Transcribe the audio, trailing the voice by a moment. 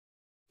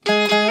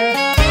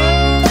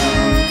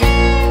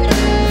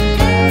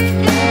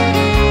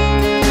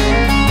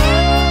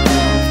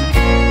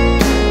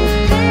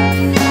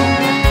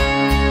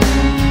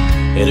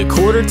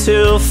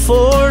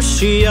4:45,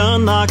 she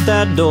unlocked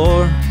that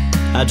door.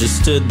 I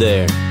just stood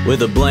there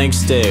with a blank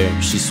stare.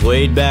 She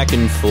swayed back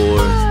and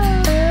forth.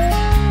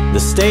 The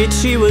state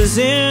she was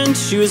in,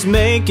 she was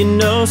making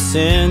no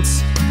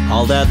sense.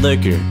 All that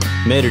liquor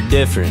made her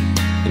different,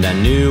 and I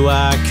knew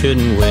I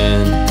couldn't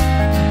win.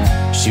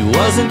 She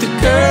wasn't the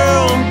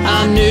girl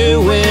I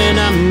knew when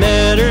I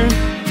met her.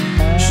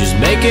 She was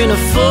making a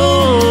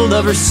fool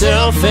of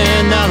herself,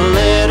 and I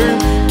let her.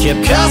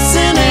 Kept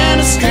cussing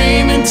and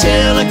screaming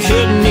till I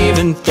couldn't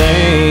even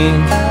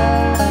think.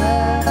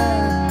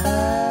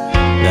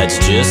 That's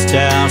just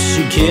how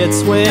she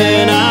gets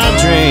when I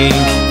drink.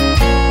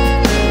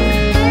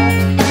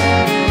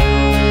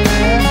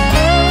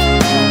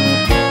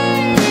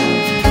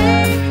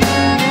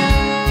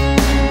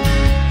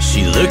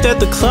 She looked at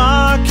the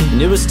clock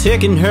and it was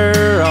ticking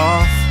her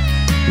off.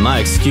 My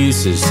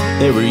excuses,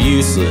 they were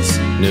useless,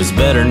 and it was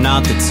better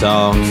not to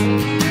talk.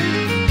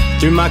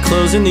 Threw my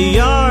clothes in the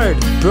yard,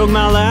 broke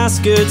my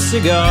last good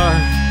cigar,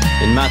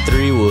 and my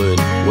 3-wood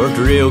worked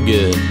real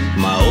good,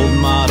 my old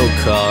model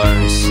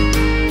cars.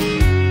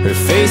 Her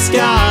face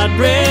got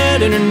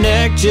red and her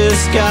neck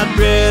just got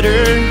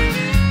redder.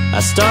 I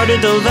started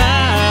to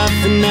laugh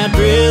and that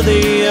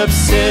really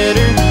upset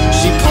her.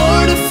 She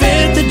poured a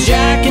 5th of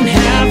Jack and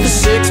half a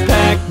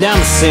 6-pack down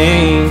the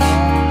sink.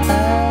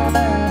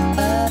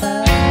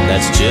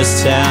 That's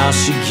just how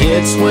she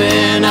gets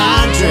when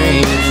I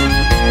drink.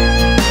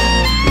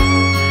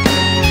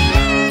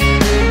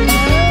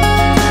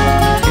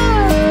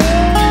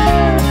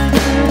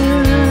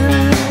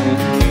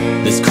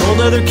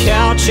 Leather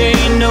couch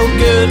ain't no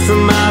good for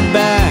my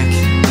back.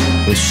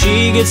 When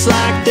she gets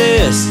like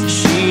this,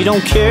 she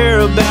don't care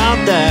about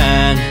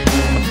that.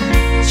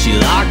 She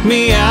locked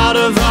me out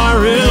of our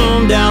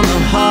room down the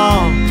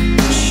hall.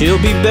 She'll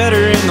be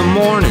better in the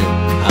morning,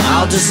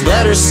 I'll just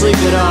let her sleep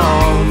it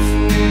off.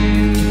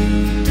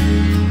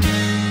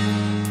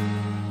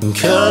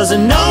 'Cause I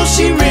know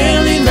she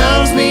really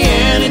loves me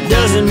and it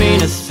doesn't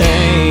mean a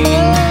thing.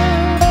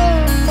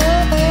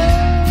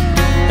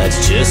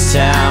 That's just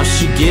how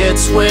she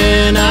gets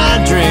when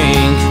I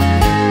drink.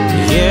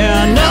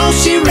 Yeah, I know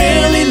she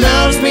really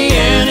loves me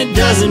and it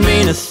doesn't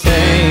mean a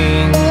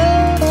thing.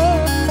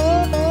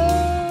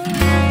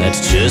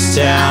 That's just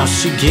how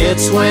she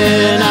gets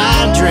when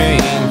I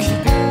drink.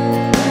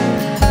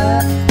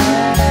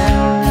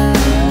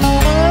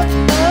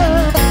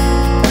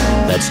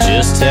 That's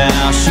just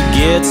how she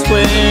gets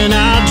when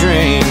I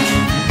drink.